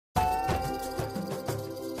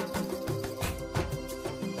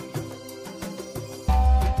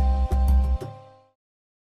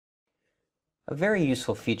A very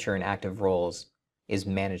useful feature in active roles is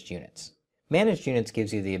managed units. Managed units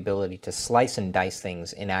gives you the ability to slice and dice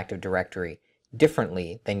things in Active Directory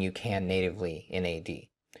differently than you can natively in AD.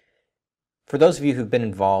 For those of you who've been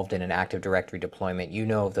involved in an Active Directory deployment, you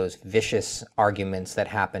know of those vicious arguments that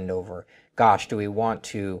happened over, gosh, do we want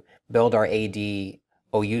to build our AD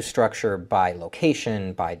OU structure by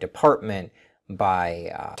location, by department,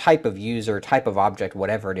 by type of user, type of object,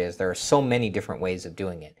 whatever it is. There are so many different ways of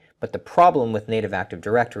doing it. But the problem with native Active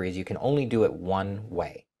Directory is you can only do it one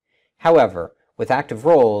way. However, with active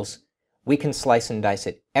roles, we can slice and dice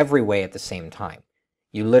it every way at the same time.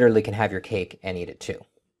 You literally can have your cake and eat it too.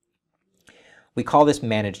 We call this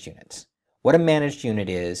managed units. What a managed unit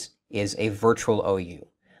is a virtual OU.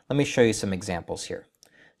 Let me show you some examples here.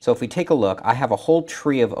 So if we take a look, I have a whole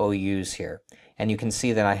tree of OUs here, and you can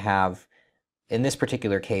see that I have, in this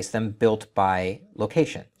particular case, them built by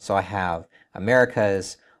location. So I have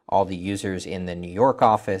Americas, all the users in the New York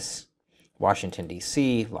office, Washington,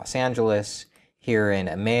 D.C., Los Angeles. Here in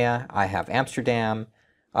EMEA, I have Amsterdam.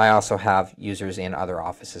 I also have users in other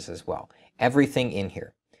offices as well. Everything in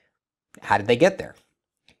here. How did they get there?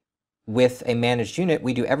 With a managed unit,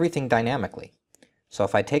 we do everything dynamically. So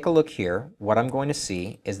if I take a look here, what I'm going to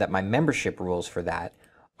see is that my membership rules for that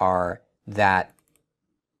are that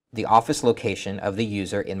the office location of the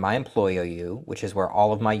user in my employee OU, which is where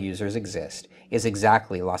all of my users exist, is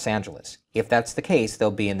exactly Los Angeles. If that's the case,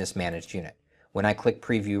 they'll be in this managed unit. When I click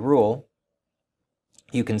Preview Rule,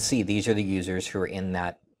 you can see these are the users who are in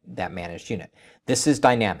that managed unit. This is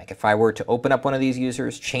dynamic. If I were to open up one of these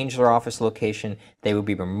users, change their office location, they would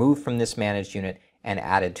be removed from this managed unit and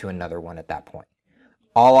added to another one at that point.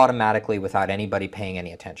 All automatically without anybody paying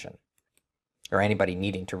any attention or anybody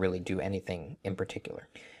needing to really do anything in particular.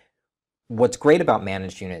 What's great about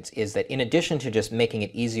managed units is that in addition to just making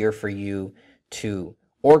it easier for you to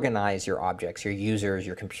organize your objects, your users,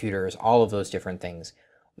 your computers, all of those different things,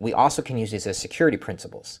 we also can use these as security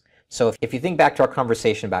principles. So if you think back to our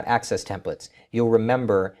conversation about access templates, you'll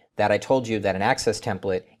remember that I told you that an access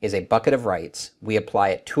template is a bucket of rights. We apply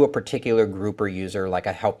it to a particular group or user, like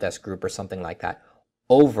a help desk group or something like that,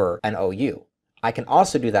 over an OU. I can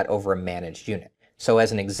also do that over a managed unit. So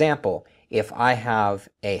as an example, if I have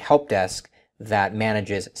a help desk that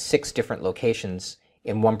manages 6 different locations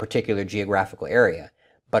in one particular geographical area,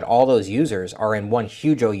 but all those users are in one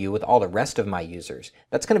huge OU with all the rest of my users,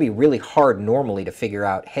 that's going to be really hard normally to figure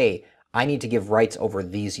out, hey, I need to give rights over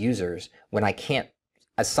these users when I can't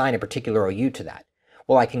assign a particular OU to that.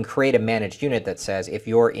 Well, I can create a managed unit that says if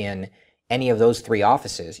you're in any of those 3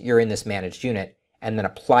 offices, you're in this managed unit, and then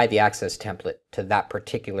apply the access template to that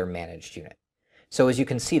particular managed unit. So as you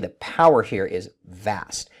can see, the power here is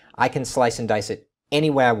vast. I can slice and dice it any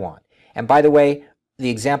way I want. And by the way, the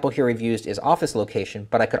example here we've used is office location,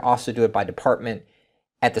 but I could also do it by department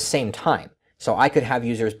at the same time. So I could have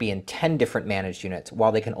users be in 10 different managed units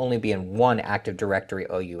while they can only be in one Active Directory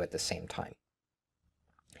OU at the same time.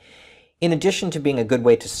 In addition to being a good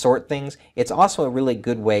way to sort things, it's also a really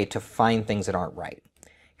good way to find things that aren't right.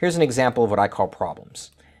 Here's an example of what I call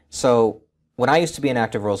problems. So when I used to be an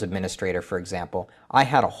active roles administrator, for example, I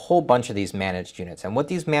had a whole bunch of these managed units. And what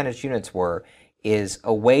these managed units were is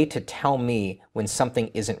a way to tell me when something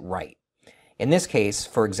isn't right. In this case,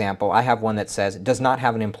 for example, I have one that says it does not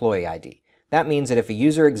have an employee ID. That means that if a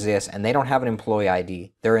user exists and they don't have an employee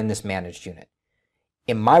ID, they're in this managed unit.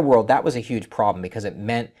 In my world, that was a huge problem because it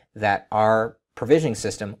meant that our provisioning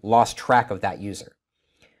system lost track of that user.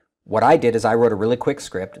 What I did is I wrote a really quick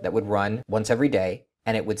script that would run once every day,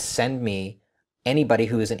 and it would send me anybody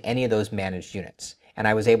who is in any of those managed units. And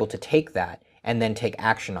I was able to take that and then take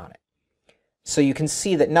action on it. So you can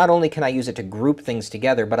see that not only can I use it to group things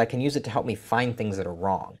together, but I can use it to help me find things that are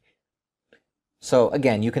wrong. So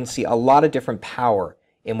again, you can see a lot of different power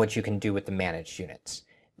in what you can do with the managed units.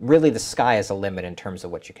 Really, the sky is the limit in terms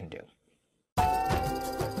of what you can do.